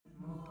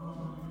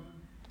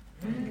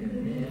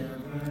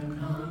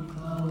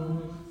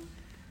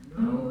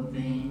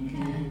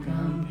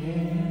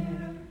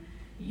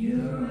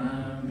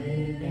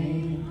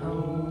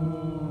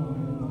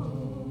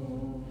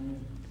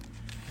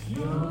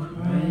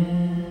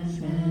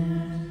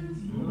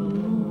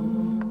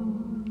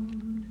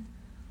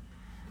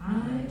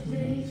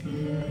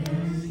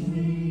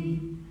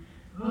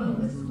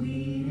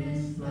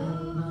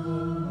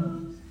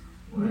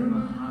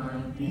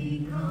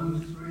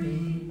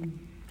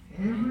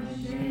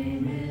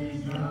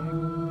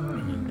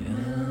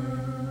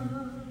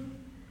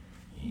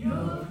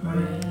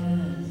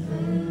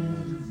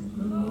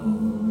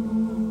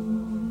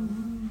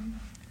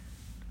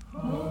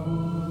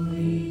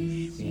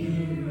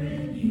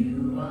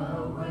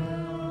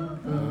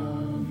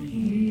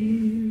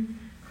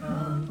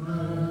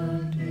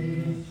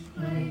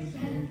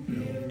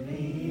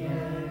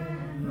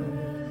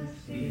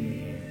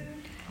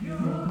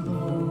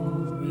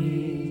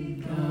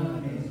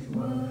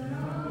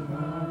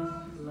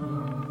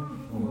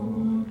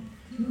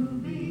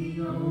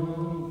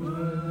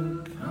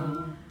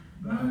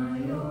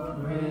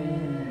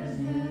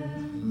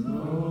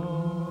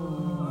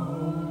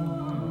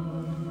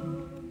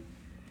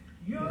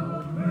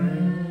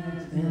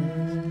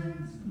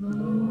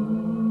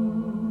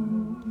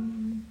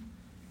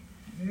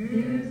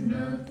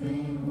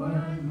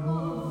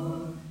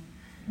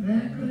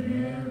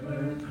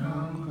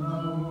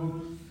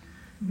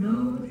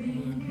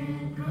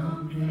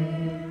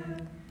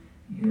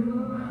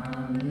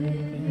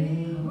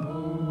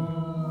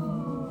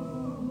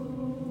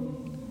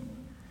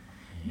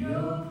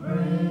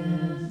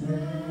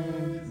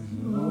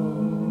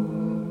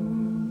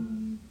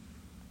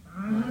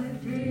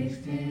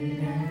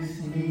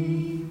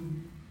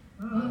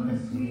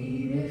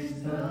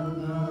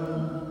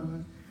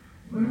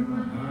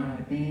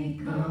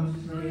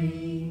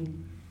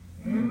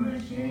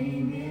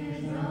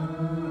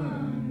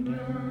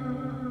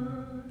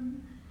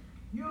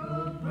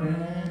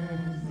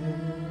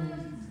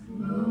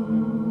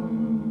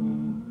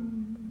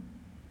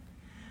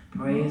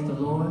Praise the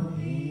Lord.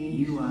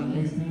 You are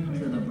listening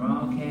to the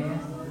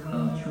broadcast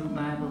of True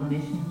Bible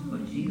Mission for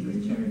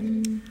Jesus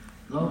Church,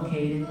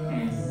 located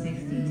at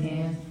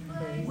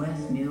 6010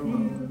 West Mill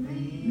Road,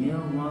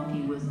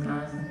 Milwaukee,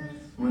 Wisconsin,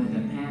 where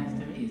the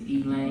pastor is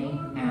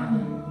Elaine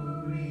Allen.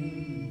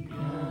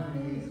 God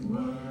is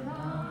what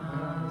our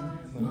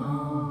hearts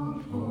long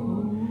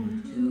for,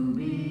 to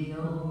be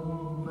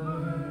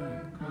overcome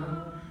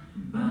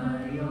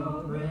by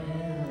your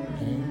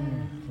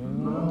presence,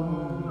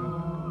 Lord.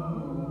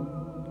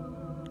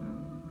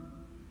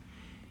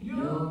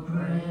 Your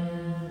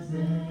presence,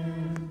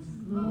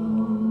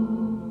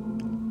 Lord.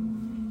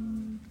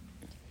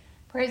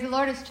 Praise the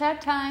Lord, it's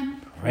chat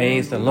time.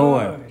 Praise the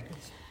Lord.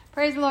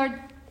 Praise the Lord.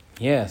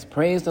 Yes,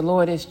 praise the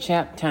Lord, it's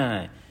chat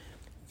time.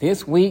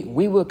 This week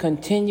we will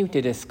continue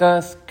to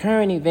discuss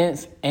current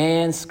events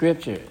and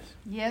scriptures.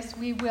 Yes,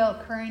 we will,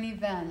 current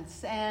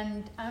events.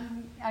 And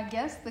I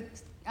guess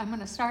I'm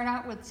going to start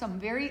out with some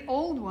very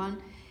old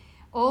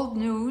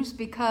news,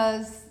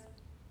 because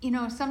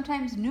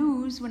sometimes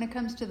news, when it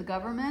comes to the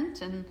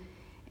government and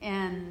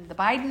the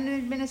Biden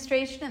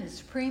administration and the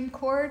Supreme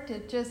Court,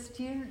 it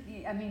just,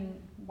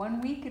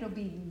 1 week it'll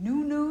be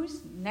new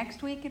news,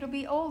 next week it'll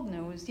be old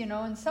news,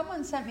 and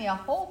someone sent me a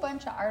whole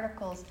bunch of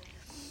articles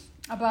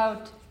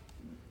about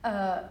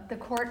the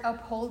court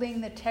upholding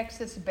the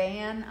Texas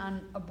ban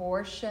on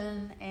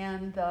abortion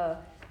and the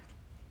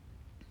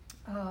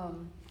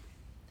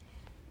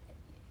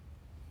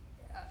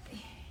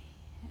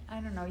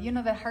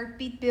the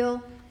heartbeat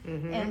bill.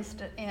 Mm-hmm.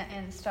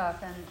 and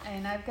stuff,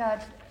 and I've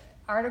got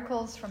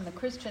articles from the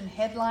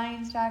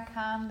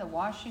ChristianHeadlines.com, the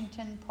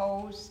Washington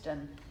Post,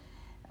 and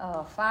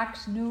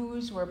Fox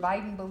News, where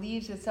Biden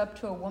believes it's up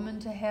to a woman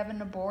to have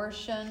an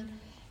abortion,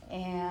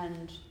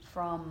 and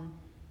from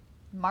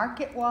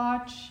Market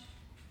Watch,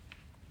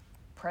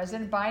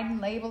 President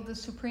Biden labeled the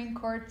Supreme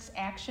Court's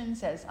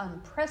actions as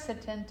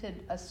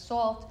unprecedented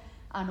assault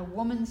on a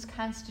woman's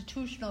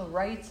constitutional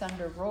rights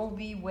under Roe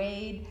v.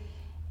 Wade,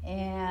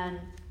 and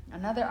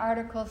another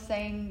article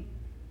saying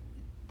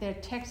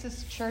that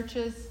Texas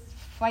churches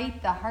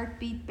fight the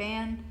heartbeat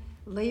ban,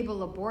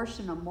 label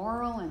abortion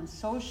immoral and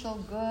social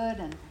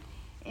good,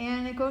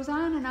 and it goes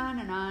on and on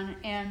and on.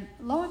 And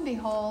lo and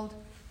behold,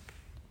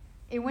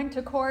 it went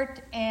to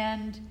court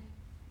and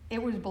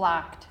it was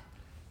blocked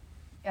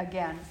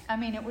again.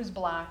 It was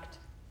blocked.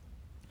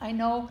 I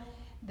know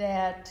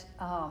that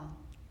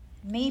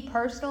me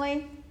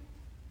personally,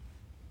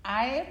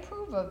 I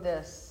approve of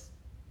this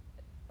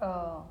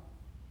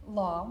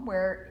law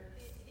where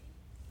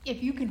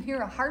if you can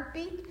hear a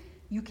heartbeat,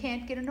 you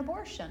can't get an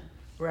abortion.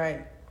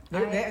 Right.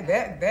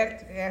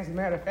 That as a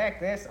matter of fact,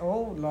 that's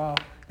old law.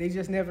 They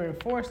just never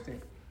enforced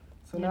it.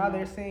 So now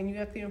they're saying you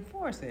have to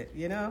enforce it,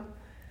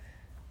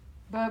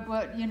 But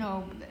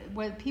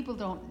what people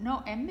don't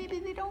know, and maybe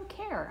they don't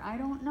care, I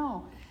don't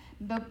know.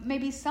 But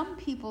maybe some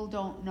people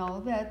don't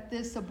know that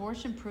this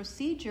abortion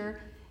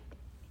procedure,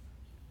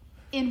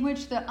 in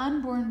which the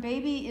unborn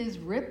baby is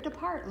ripped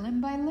apart limb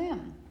by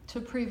limb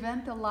to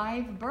prevent a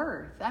live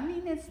birth.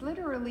 It's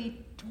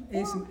literally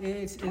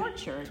it's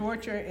torture. It's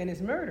torture, and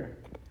it's murder.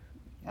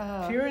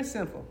 Pure and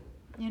simple.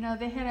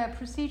 They had a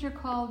procedure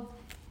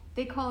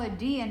they call it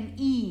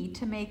D&E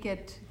to make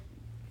it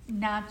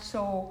not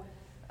so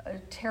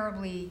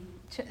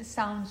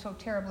sound so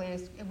terribly.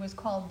 It was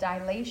called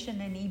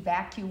dilation and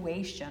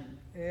evacuation.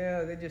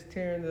 Yeah, they're just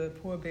tearing the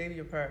poor baby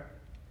apart.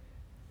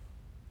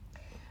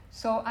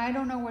 So I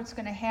don't know what's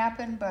going to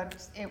happen,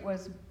 but it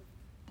was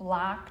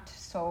blocked.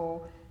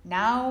 So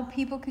now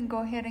people can go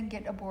ahead and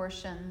get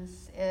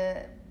abortions.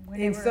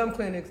 In some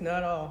clinics,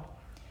 not all.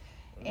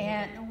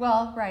 And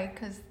right,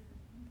 because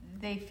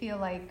they feel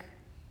like,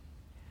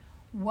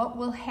 what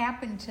will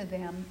happen to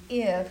them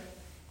if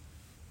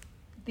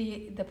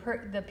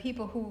the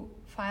people who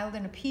filed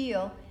an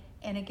appeal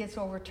and it gets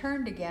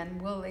overturned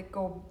again? Will it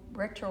go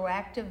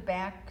retroactive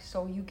back?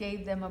 So you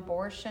gave them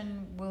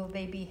abortion, will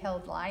they be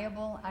held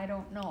liable? I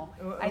don't know.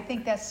 I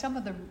think that's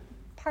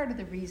part of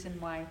the reason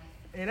why.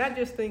 And I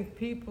just think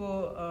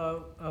people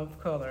of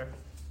color,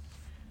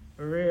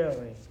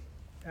 really.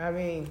 I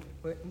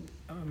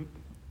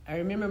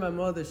remember my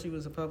mother, she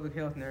was a public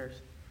health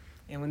nurse.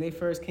 And when they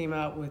first came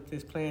out with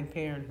this Planned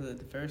Parenthood,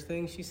 the first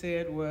thing she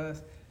said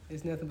was,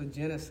 it's nothing but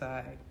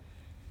genocide.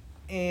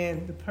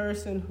 And the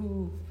person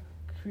who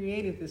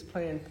created this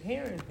Planned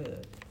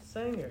Parenthood,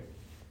 Sanger,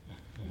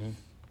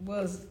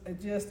 was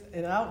just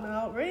an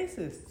out-and-out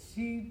racist.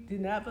 She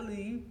did not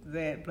believe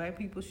that black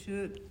people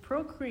should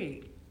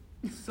procreate.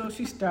 So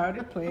she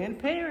started Planned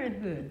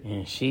Parenthood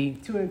And she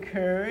to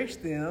encourage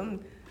them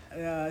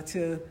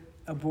to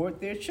abort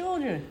their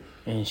children.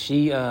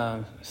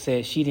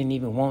 said she didn't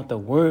even want the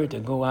word to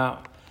go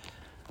out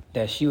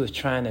that she was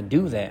trying to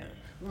do that.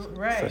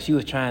 Right. So she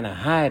was trying to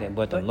hide it,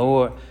 but the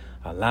Lord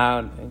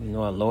allowed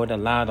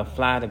a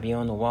fly to be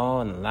on the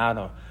wall and allowed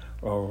a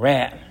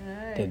rat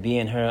to be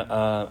in her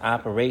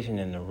operation,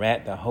 and the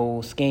rat the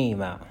whole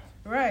scheme out.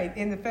 Right,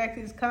 and the fact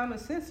is, common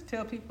sense to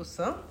tell people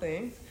some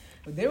things,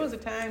 but there was a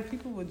time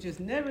people would just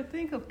never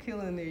think of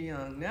killing their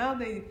young. Now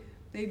they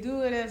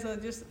do it as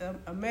just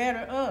a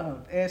matter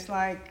of. It's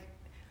like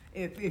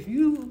if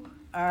you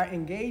are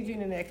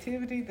engaging in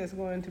activity that's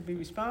going to be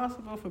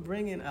responsible for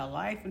bringing a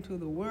life into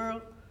the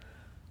world,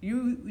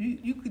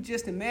 you could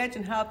just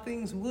imagine how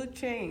things would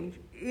change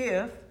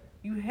if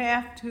you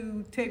have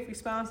to take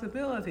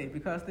responsibility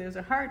because there's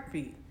a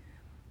heartbeat.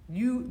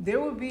 There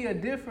will be a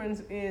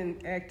difference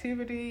in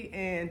activity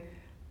and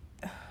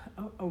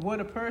what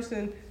a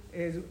person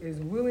is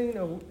willing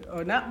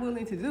or not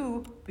willing to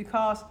do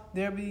because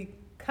there'll be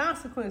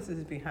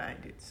consequences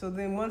behind it. So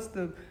then once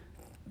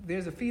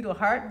there's a fetal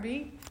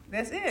heartbeat,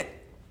 that's it.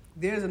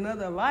 There's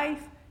another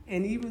life,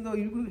 and even though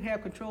you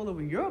have control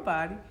over your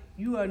body,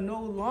 you are no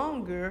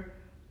longer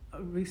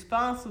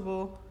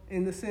responsible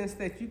in the sense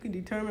that you can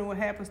determine what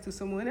happens to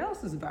someone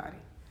else's body.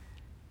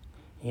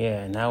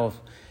 Yeah, and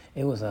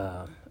it was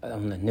on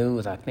the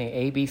news, I think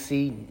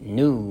ABC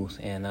News,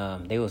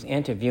 and they was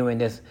interviewing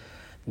this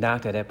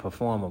doctor that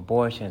performed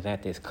abortions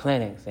at this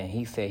clinic, and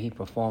he said he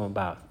performed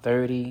about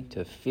 30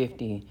 to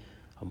 50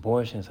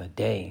 abortions a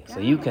day. So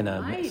you can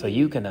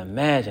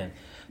imagine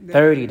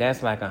 30,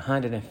 that's like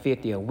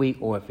 150 a week,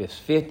 or if it's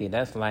 50,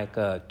 that's like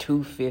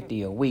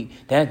 250 a week.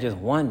 That's just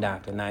one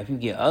doctor. Now, if you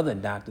get other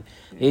doctors,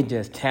 it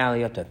just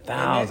tally up to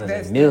thousands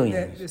and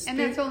millions. And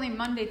that's only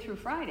Monday through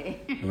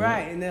Friday.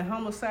 Right, and the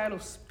homicidal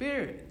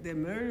spirit, the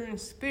murdering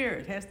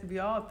spirit has to be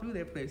all through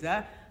that place.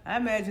 I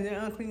imagine there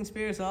are unclean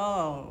spirits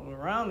all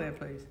around that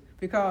place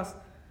because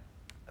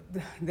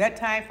that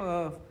type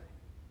of,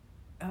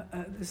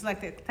 it's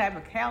like that type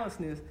of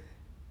callousness,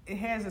 it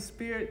has a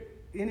spirit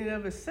in and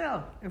of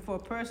itself. And for a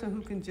person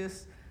who can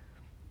just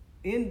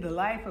end the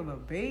life of a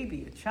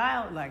baby, a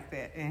child like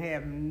that, and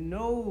have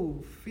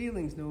no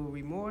feelings, no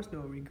remorse, no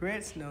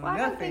regrets, nothing. I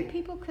don't think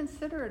people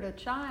consider it a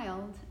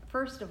child,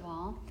 first of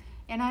all.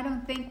 And I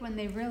don't think when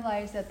they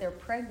realize that they're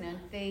pregnant,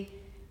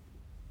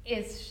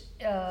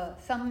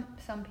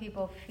 some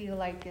people feel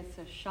like it's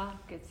a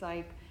shock. It's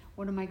like,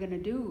 what am I going to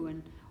do?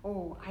 And,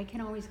 I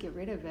can always get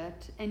rid of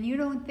it. And you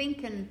don't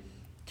think in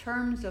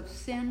terms of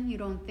sin. You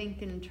don't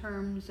think in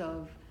terms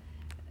of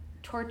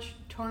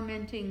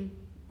tormenting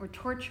or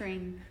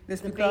torturing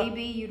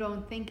baby. You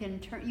don't think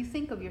you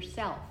think of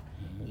yourself.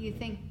 You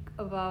think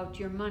about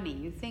your money.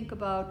 You think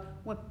about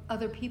what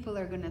other people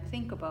are going to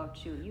think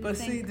about you.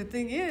 See, the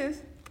thing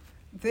is,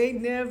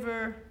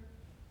 there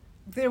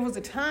was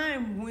a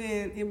time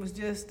when it was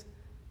just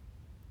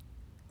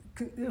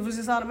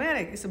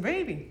automatic. It's a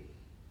baby.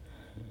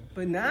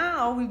 But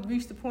now we've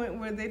reached the point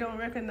where they don't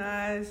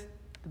recognize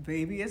the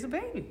baby as a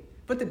baby.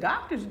 But the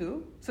doctors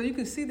do. So you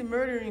can see the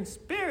murdering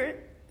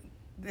spirit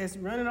that's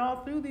running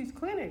all through these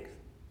clinics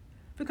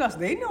because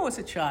they know it's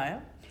a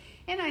child.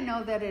 And I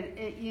know that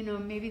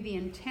maybe the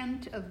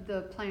intent of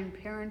the Planned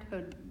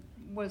Parenthood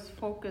was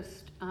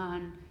focused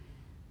on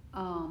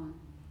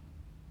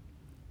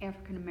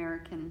African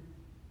American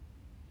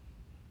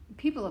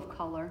people of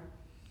color,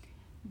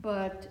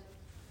 but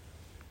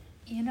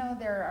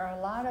there are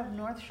a lot of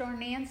North Shore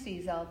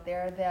Nancys out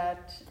there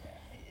that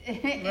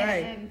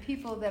and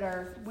people that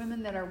are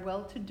women that are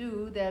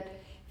well-to-do that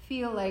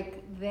feel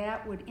like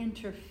that would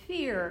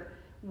interfere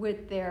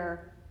with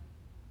their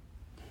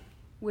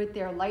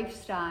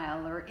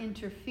lifestyle or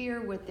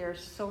interfere with their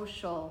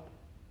social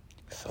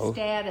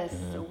status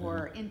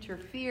or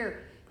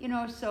interfere,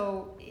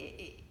 so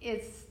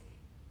it's,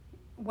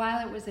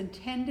 while it was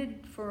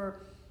intended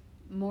for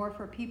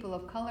people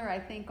of color, I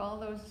think all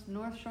those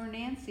North Shore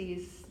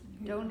Nancys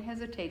don't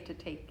hesitate to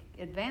take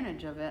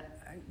advantage of it.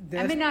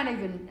 That's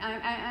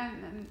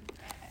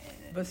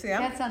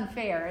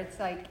unfair. It's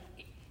like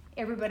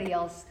everybody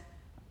else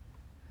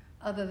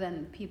other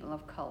than people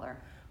of color.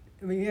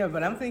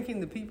 But I'm thinking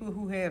the people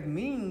who have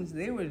means,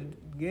 they were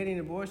getting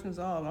abortions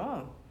all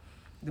along.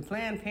 The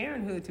Planned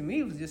Parenthood, to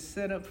me, was just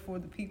set up for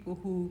the people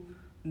who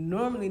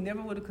normally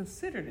never would have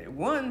considered it.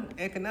 One,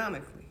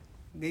 economically.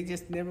 They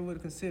just never would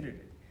have considered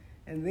it.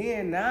 And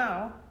then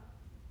now,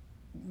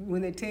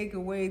 when they take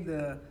away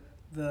the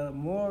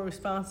moral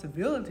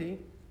responsibility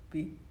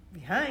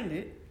behind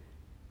it,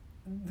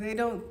 they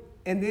don't.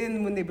 And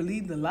then when they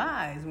believe the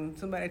lies, when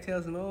somebody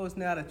tells them, it's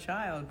not a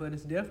child, but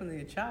it's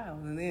definitely a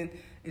child. And then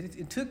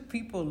it took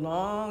people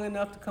long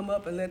enough to come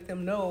up and let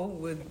them know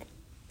with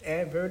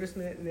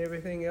advertisement and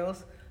everything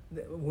else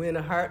that when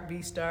a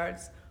heartbeat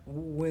starts,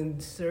 when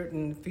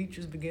certain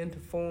features begin to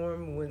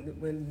form,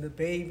 when the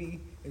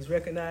baby is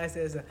recognized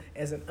as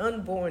an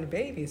unborn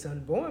baby. It's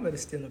unborn, but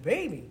it's still a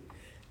baby.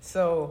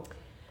 So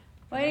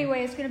Well,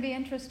 anyway, it's going to be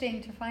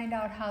interesting to find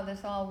out how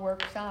this all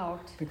works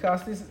out.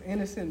 Because this is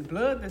innocent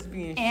blood that's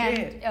being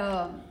shed.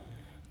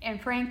 And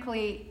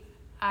frankly,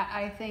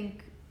 I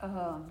think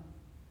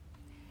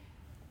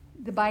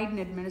the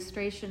Biden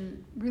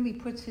administration really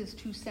puts his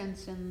 2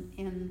 cents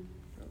in.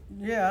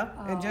 Yeah,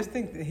 and just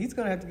think that he's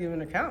going to have to give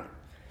an account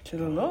to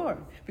the Lord,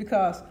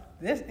 because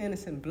there's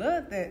innocent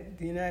blood that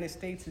the United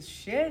States is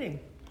shedding.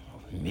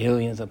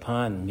 Millions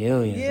upon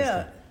millions.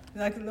 Yeah,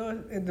 like the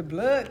Lord, the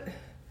blood,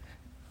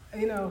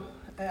 you know,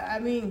 I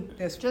mean,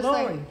 that's Just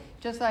flowing.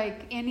 just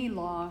like any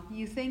law,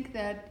 you think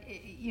that,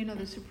 you know,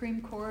 the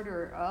Supreme Court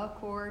or a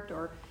court,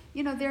 or,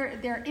 you know,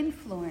 they're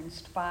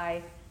influenced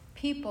by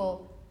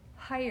people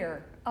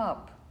higher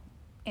up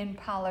in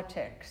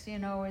politics. You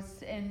know,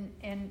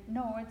 and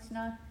no, it's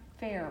not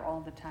fair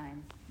all the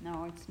time.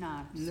 No, it's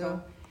not.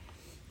 No.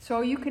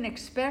 So you can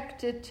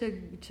expect it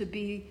to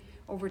be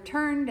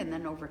overturned and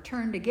then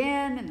overturned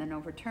again and then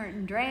overturned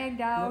and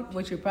dragged out.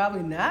 What you're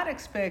probably not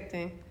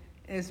expecting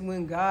is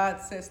when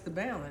God sets the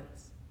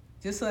balance.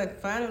 Just like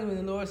finally when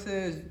the Lord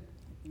says,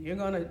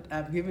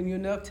 I've given you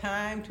enough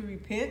time to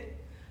repent.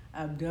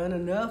 I've done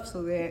enough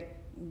so that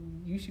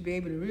you should be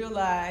able to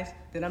realize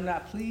that I'm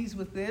not pleased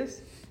with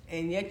this,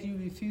 and yet you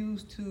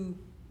refuse to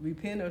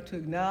repent or to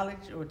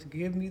acknowledge or to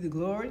give me the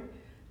glory.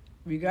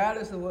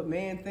 Regardless of what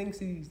man thinks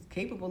he's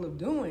capable of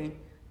doing,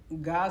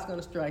 God's going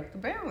to strike the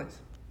balance.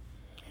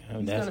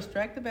 He's going to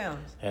strike the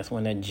balance. That's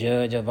when the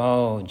judge of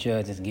all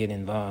judges get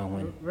involved,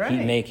 when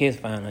he make his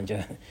final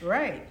judgment.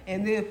 Right.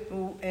 And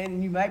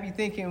you might be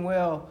thinking,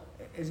 well,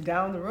 it's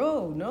down the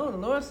road. No, the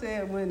Lord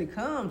said when it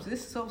comes,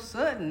 it's so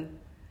sudden,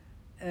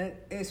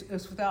 it's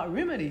without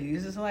remedy.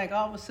 It's just like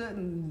all of a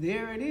sudden,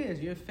 there it is.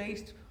 You're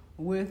faced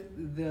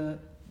with the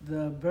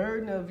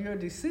burden of your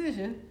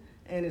decision,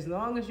 and as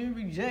long as you're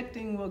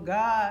rejecting what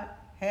God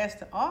has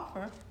to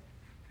offer,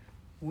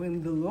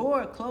 when the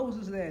Lord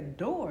closes that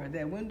door,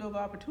 that window of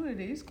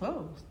opportunity is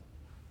closed.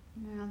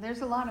 Yeah, there's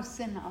a lot of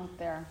sin out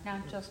there,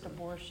 not just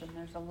abortion.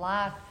 There's a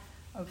lot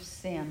of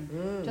sin.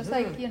 Mm-hmm. Just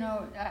like, you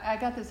know, I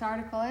got this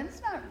article, and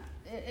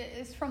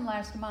it's from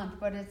last month,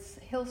 but it's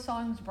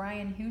Hillsong's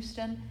Brian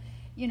Houston.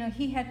 You know,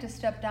 he had to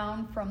step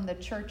down from the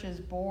church's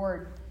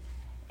board,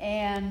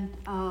 and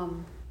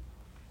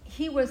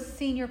he was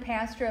senior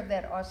pastor of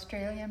that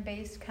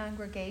Australian-based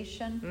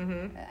congregation,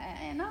 mm-hmm.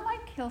 and I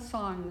like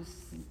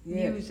Hillsong's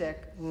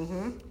music.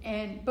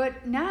 Mm-hmm.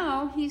 But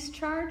now he's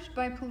charged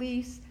by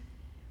police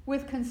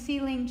with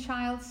concealing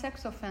child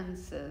sex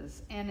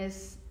offenses and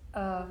is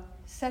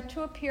set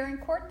to appear in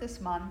court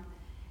this month.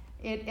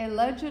 It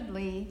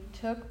allegedly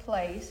took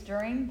place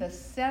during the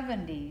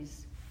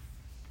 70s.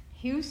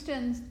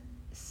 Houston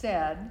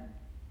said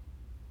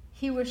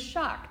he was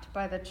shocked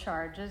by the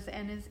charges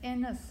and is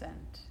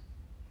innocent.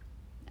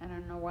 I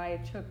don't know why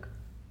it took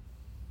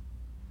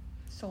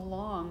so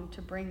long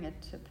to bring it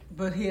to...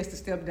 But he has to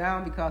step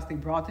down because they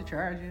brought the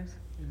charges?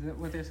 Is that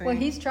what they're saying? Well,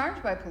 he's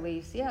charged by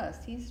police,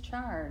 yes. He's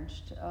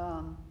charged.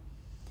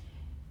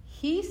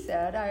 He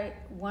said, I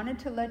wanted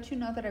to let you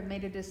know that I've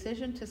made a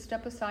decision to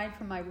step aside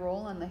from my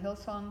role on the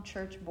Hillsong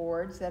Church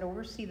boards that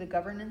oversee the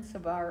governance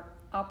of our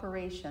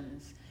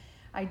operations.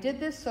 I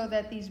did this so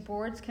that these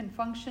boards can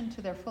function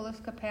to their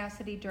fullest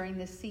capacity during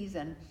this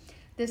season.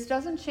 This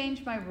doesn't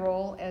change my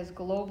role as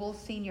global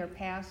senior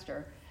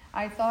pastor.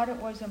 I thought it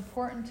was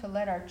important to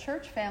let our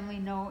church family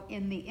know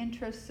in the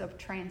interests of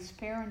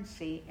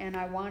transparency, and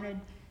I wanted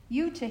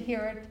you to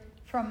hear it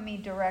from me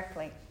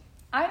directly.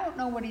 I don't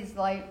know what his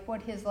life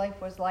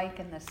was like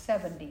in the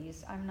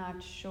 70s. I'm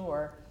not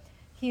sure.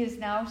 He is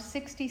now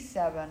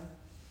 67,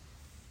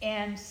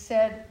 and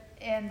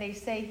they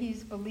say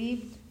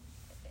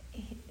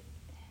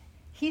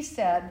he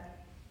said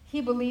he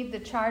believed the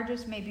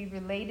charges may be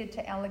related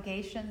to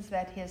allegations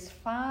that his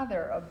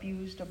father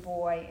abused a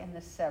boy in the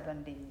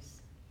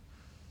 70s.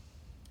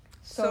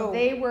 So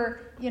they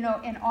were, you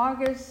know, in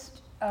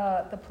August,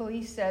 the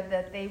police said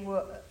that they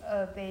will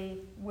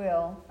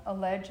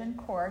allege in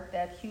court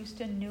that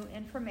Houston knew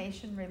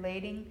information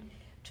relating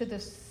to the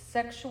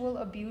sexual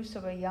abuse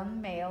of a young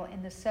male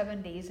in the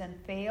 70s and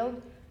failed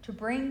to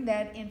bring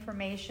that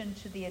information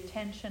to the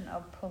attention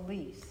of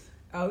police.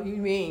 Oh, you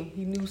mean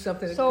he knew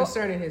something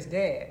concerning his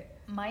dad?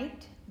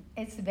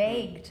 It's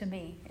vague to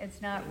me.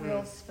 It's not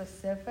real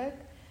specific,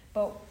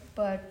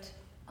 but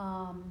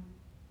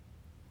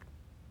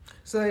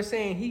so they're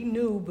saying he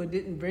knew but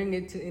didn't bring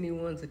it to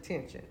anyone's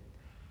attention.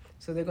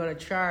 So they're going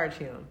to charge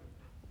him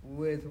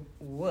with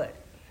what?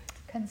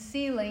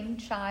 Concealing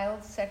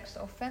child sex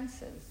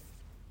offenses.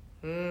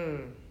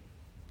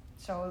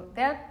 So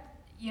that,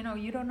 you know,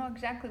 you don't know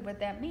exactly what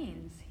that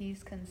means.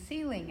 He's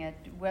concealing it,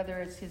 whether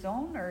it's his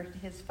own or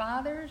his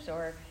father's,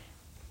 or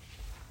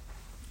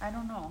I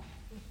don't know.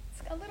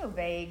 It's a little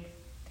vague.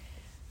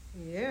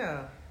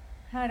 Yeah.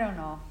 I don't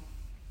know.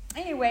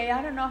 Anyway,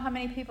 I don't know how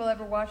many people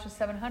ever watch the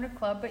 700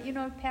 Club, but you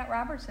know, Pat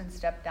Robertson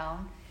stepped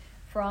down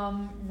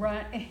from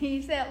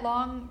he's that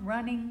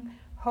long-running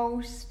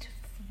host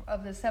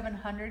of the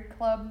 700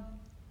 Club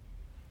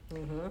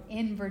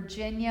in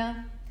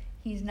Virginia.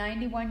 He's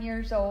 91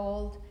 years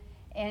old,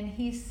 and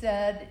he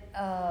said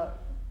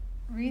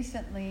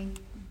recently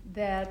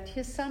that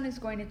his son is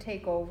going to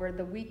take over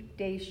the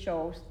weekday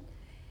shows,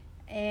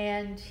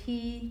 and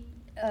he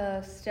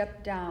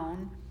stepped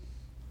down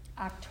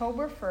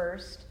October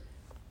 1st.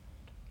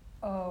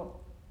 Oh,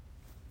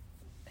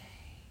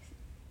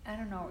 I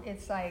don't know.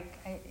 It's like,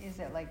 is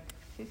it like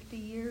 50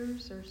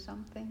 years or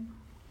something?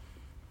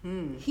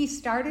 He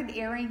started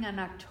airing on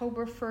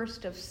October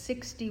 1st of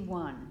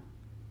 61.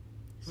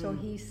 So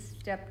he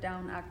stepped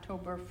down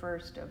October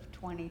 1st of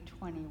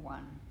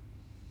 2021.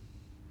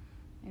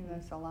 Maybe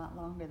that's a lot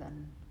longer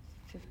than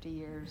 50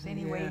 years.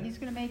 Anyway, he's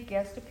going to make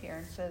guest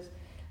appearances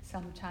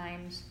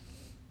sometimes.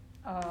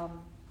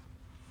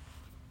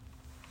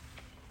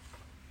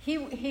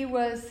 He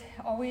was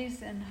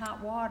always in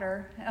hot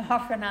water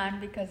off and on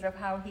because of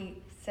how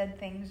he said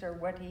things or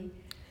what he...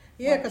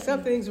 Yeah, because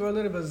some things were a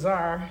little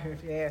bizarre,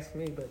 if you ask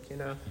me, but, you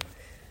know,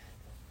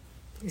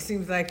 it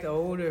seems like the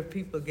older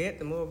people get,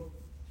 the more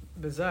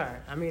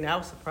bizarre. I mean, I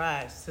was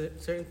surprised.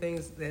 Certain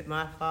things that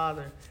my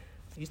father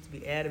used to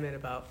be adamant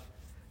about,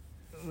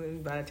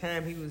 when by the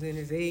time he was in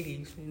his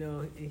 80s, you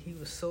know, he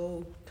was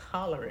so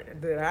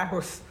tolerant that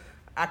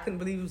I couldn't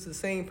believe it was the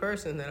same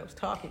person that I was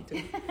talking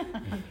to.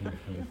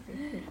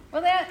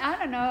 Well, I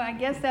don't know. I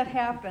guess that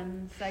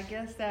happens. I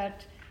guess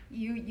that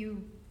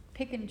you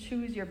pick and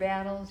choose your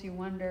battles. You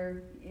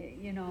wonder,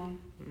 you know.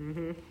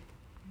 Mm-hmm.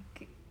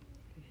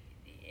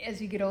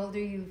 As you get older,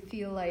 you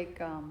feel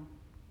like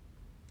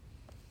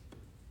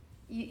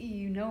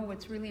you know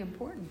what's really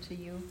important to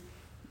you,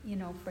 you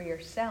know, for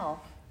yourself.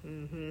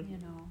 Mm-hmm. You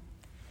know.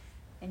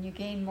 And you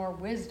gain more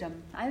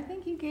wisdom. I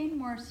think you gain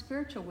more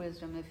spiritual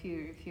wisdom if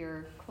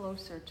you're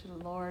closer to the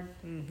Lord,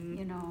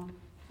 you know,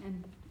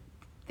 and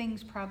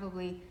things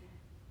probably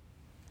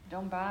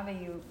don't bother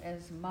you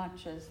as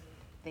much as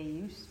they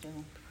used to.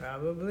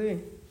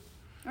 Probably.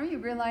 Or you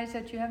realize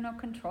that you have no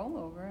control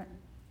over it.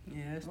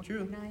 Yeah, that's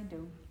true. What can I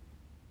do?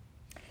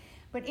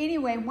 But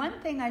anyway, one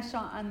thing I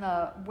saw on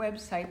the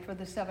website for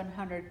the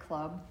 700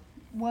 Club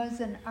was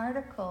an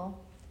article.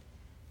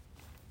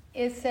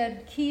 It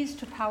said keys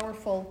to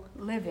powerful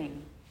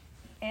living,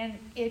 and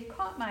it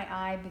caught my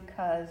eye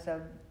because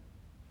of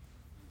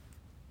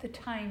the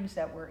times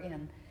that we're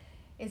in.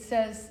 It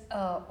says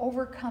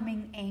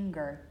overcoming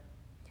anger,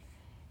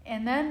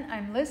 and then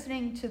I'm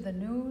listening to the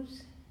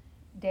news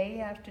day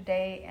after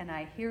day, and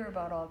I hear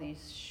about all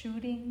these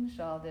shootings,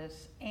 all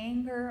this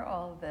anger,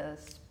 all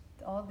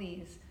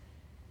these,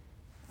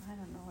 I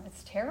don't know,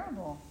 it's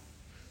terrible.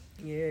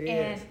 Yeah, it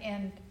is.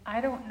 And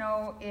I don't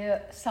know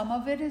if some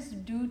of it is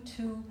due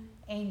to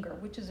anger,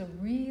 which is a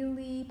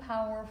really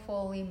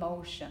powerful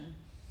emotion.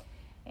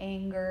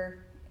 Anger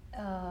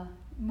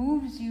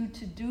moves you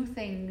to do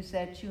things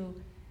that you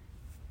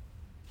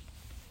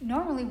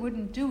normally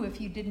wouldn't do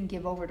if you didn't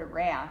give over to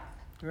wrath.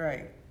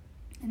 Right.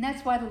 And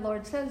that's why the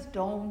Lord says,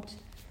 don't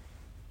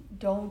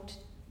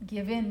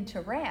give in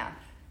to wrath.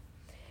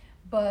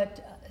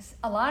 But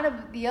a lot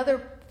of the other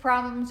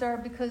problems are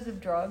because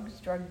of drugs,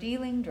 drug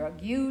dealing,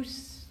 drug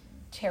use,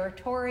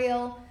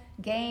 territorial,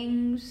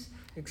 gangs.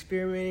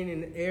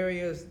 Experimenting in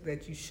areas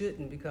that you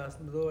shouldn't, because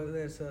the Lord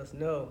lets us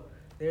know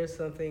there's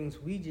some things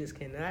we just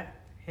cannot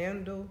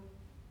handle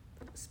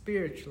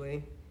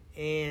spiritually,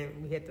 and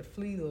we have to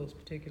flee those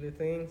particular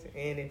things.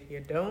 And if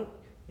you don't,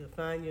 you'll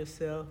find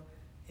yourself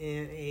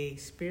in a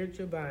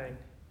spiritual bind.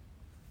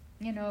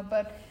 You know,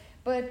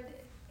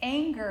 but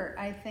anger,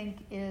 I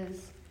think,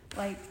 is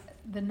like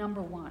the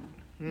number one.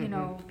 Mm-hmm. You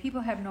know,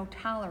 people have no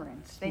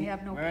tolerance. They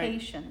have no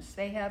patience.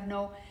 They have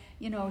no,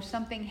 you know,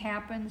 something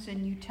happens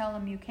and you tell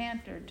them you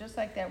can't. Or just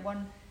like that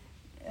one,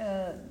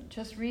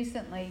 just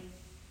recently,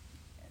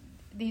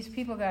 these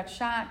people got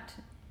shot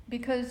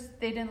because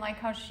they didn't like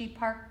how she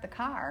parked the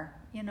car.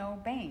 You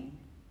know, bang.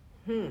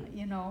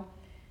 You know,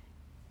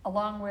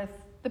 along with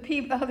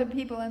the other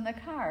people in the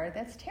car.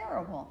 That's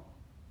terrible.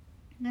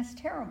 That's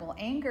terrible.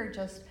 Anger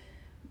just,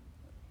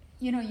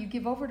 you know, you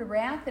give over to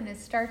wrath and it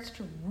starts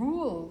to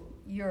rule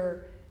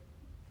your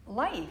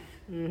life.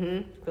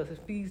 Because it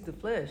feeds the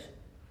flesh.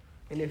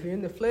 And if you're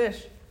in the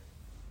flesh,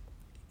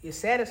 it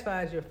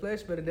satisfies your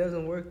flesh, but it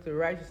doesn't work the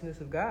righteousness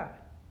of God.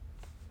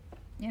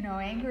 You know,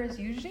 anger is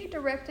usually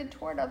directed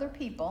toward other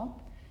people.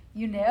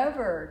 You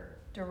never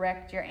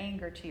direct your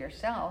anger to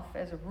yourself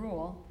as a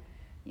rule.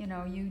 You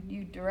know,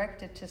 you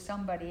direct it to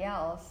somebody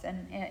else.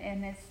 And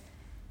it's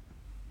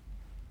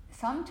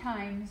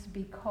sometimes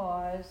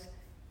because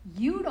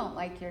you don't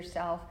like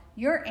yourself,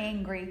 you're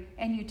angry,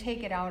 and you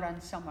take it out on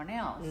someone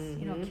else.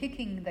 You know,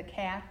 kicking the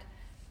cat,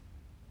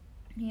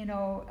 you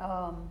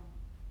know,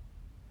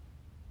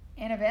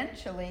 and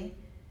eventually,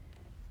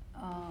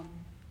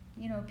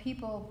 you know,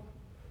 people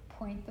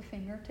point the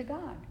finger to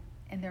God,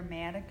 and they're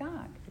mad at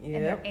God, and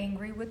they're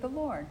angry with the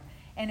Lord,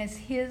 and it's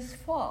His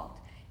fault.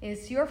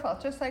 It's your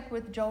fault, just like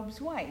with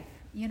Job's wife.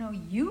 You know,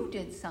 you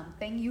did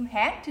something, you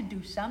had to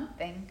do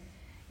something,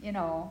 you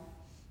know.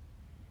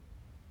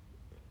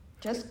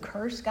 Just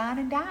curse God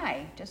and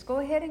die. Just go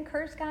ahead and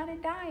curse God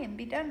and die and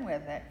be done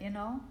with it, you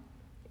know?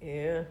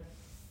 Yeah.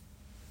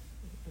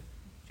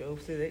 Job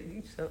said that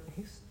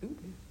he's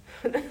stupid.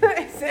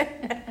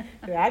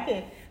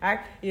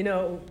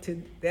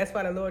 That's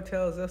why the Lord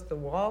tells us to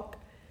walk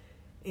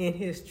in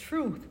his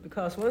truth,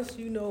 because once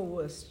you know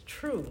what's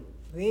true,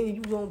 then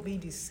you won't be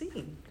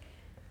deceived.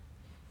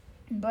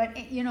 But,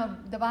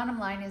 the bottom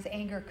line is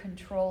anger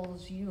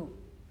controls you.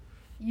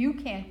 You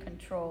can't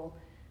control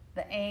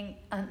the anger,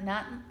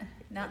 not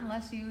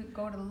unless you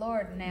go to the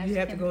Lord and ask him. You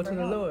have to go for to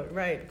the help. Lord,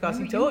 right? Because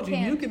he told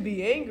you can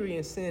be angry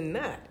and sin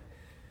not.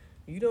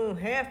 You don't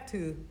have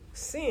to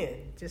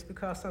sin just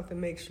because something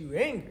makes you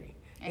angry.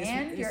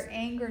 And your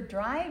anger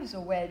drives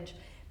a wedge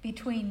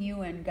between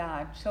you and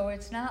God. So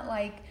it's not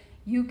like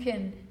you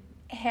can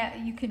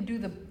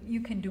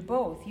do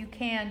both. You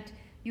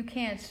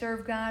can't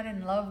serve God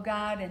and love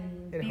God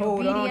and be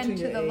obedient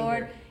to the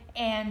Lord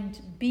and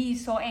be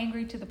so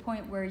angry to the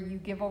point where you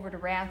give over to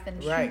wrath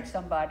and shoot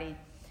somebody.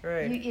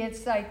 Right.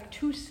 It's like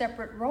two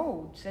separate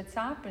roads. It's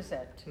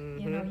opposite.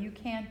 Mm-hmm.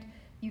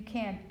 You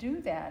can't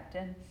do that.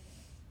 And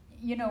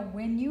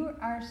when you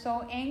are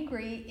so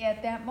angry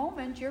at that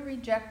moment, you're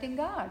rejecting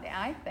God.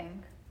 I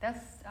think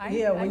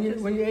when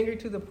you're angry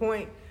to the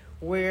point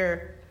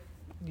where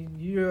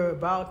you're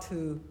about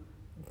to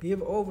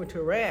give over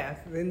to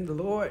wrath, then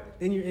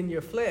you're in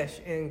your flesh,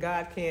 and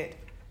God can't.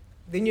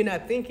 Then you're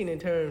not thinking in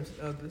terms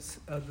of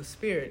the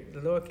spirit.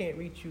 The Lord can't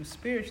reach you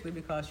spiritually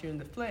because you're in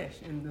the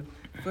flesh, and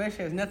the flesh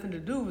has nothing to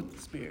do with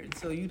the spirit.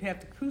 So you'd have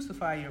to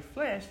crucify your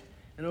flesh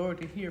in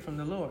order to hear from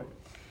the Lord.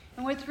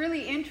 And what's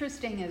really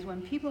interesting is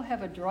when people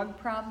have a drug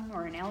problem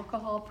or an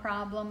alcohol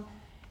problem,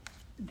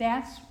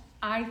 that's,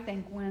 I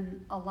think,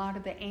 when a lot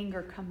of the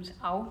anger comes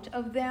out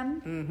of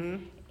them. Mm-hmm.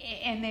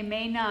 And they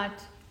may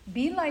not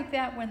be like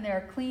that when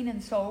they're clean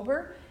and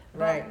sober, but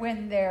right.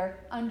 when they're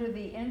under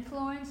the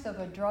influence of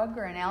a drug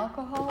or an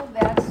alcohol,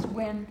 that's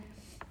when...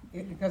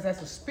 Because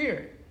that's a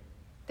spirit.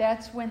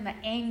 That's when the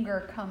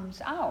anger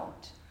comes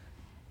out.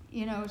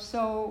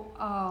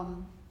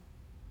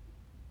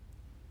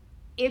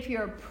 If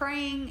you're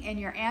praying and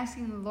you're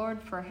asking the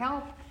Lord for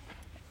help,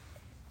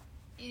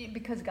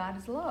 because God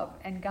is love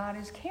and God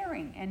is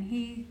caring and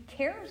he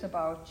cares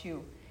about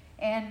you,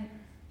 and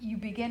you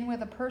begin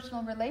with a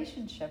personal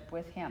relationship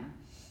with him.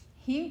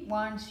 He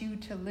wants you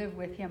to live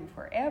with him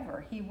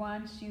forever. He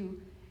wants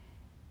you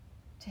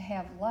to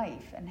have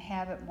life and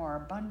have it more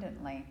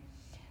abundantly.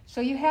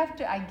 So you have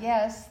to, I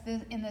guess,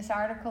 in this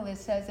article it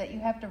says that you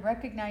have to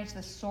recognize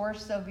the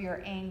source of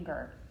your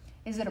anger.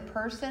 Is it a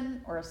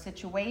person or a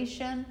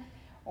situation?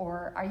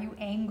 Or are you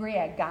angry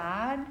at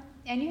God?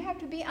 And you have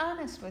to be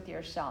honest with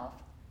yourself.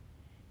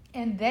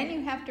 And then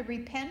you have to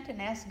repent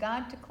and ask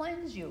God to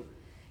cleanse you,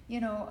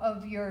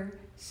 of your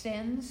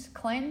sins,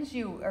 cleanse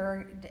you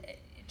or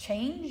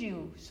change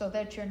you so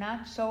that you're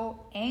not so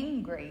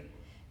angry.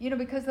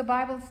 Because the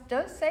Bible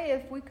does say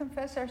if we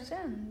confess our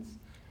sins,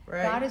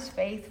 right, God is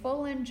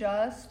faithful and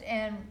just,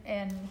 and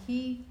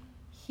He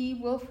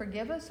will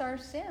forgive us our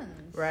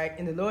sins. Right,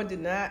 and the Lord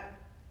did not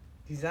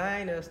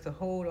design us to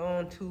hold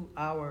on to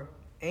our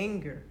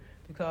anger,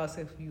 because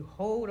if you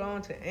hold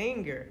on to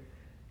anger,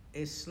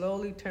 it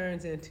slowly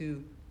turns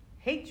into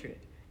hatred,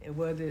 and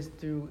whether it's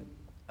through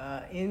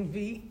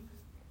envy,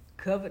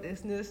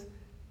 covetousness,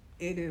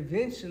 it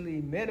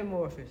eventually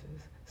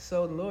metamorphoses.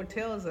 So the Lord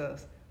tells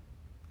us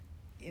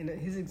in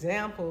his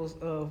examples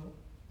of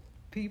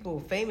people,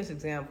 famous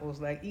examples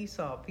like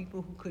Esau,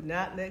 people who could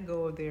not let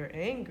go of their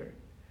anger.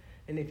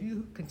 And if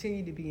you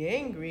continue to be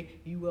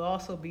angry, you will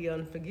also be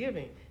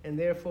unforgiving. And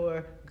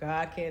therefore,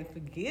 God can't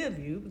forgive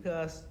you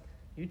because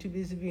you're too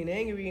busy being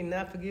angry and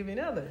not forgiving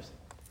others.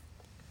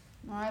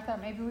 Well, I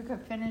thought maybe we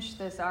could finish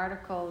this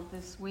article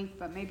this week,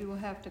 but maybe we'll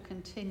have to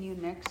continue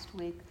next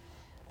week,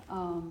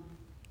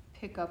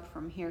 pick up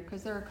from here,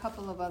 because there are a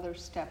couple of other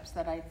steps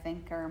that I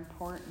think are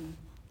important.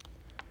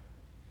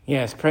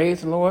 Yes,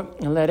 praise the Lord,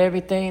 and let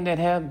everything that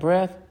have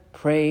breath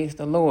praise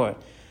the Lord.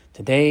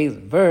 Today's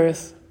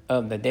verse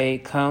of the day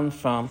comes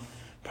from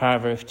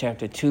Proverbs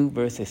chapter 2,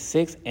 verses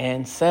 6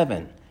 and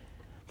 7.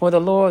 For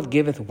the Lord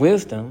giveth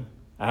wisdom,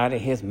 out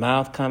of his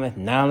mouth cometh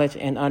knowledge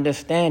and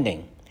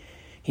understanding.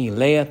 He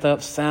layeth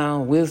up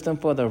sound wisdom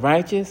for the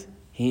righteous.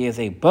 He is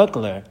a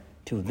buckler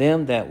to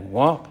them that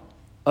walk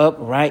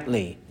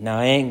uprightly. Now,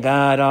 ain't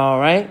God all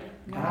right?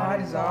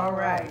 God is all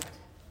right.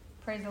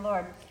 Praise the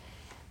Lord.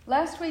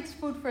 Last week's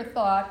food for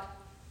thought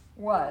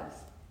was,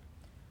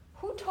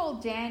 who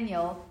told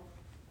Daniel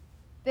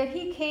that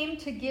he came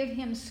to give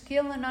him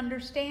skill and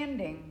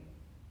understanding?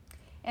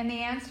 And the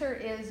answer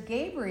is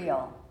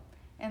Gabriel.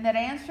 And that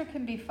answer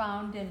can be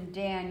found in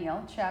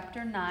Daniel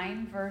chapter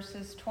 9,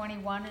 verses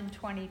 21 and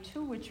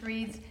 22, which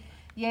reads,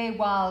 Yea,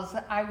 whiles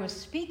I was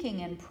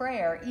speaking in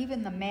prayer,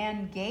 even the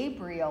man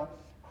Gabriel,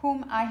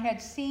 whom I had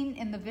seen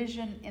in the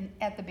vision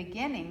at the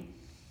beginning,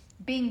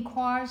 being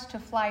caused to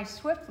fly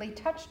swiftly,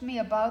 touched me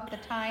about the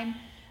time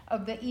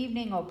of the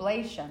evening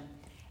oblation.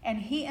 And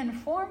he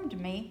informed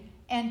me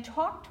and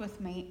talked with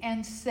me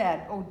and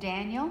said, O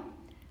Daniel,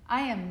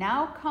 I am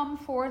now come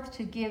forth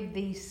to give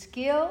thee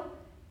skill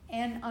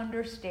and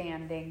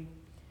understanding.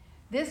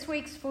 This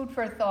week's food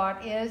for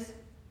thought is,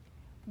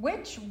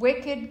 which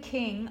wicked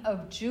king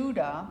of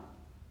Judah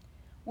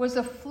was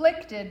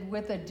afflicted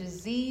with a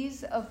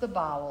disease of the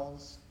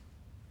bowels.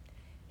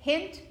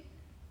 Hint,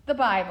 the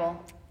Bible.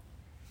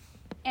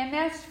 And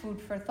that's food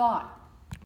for thought.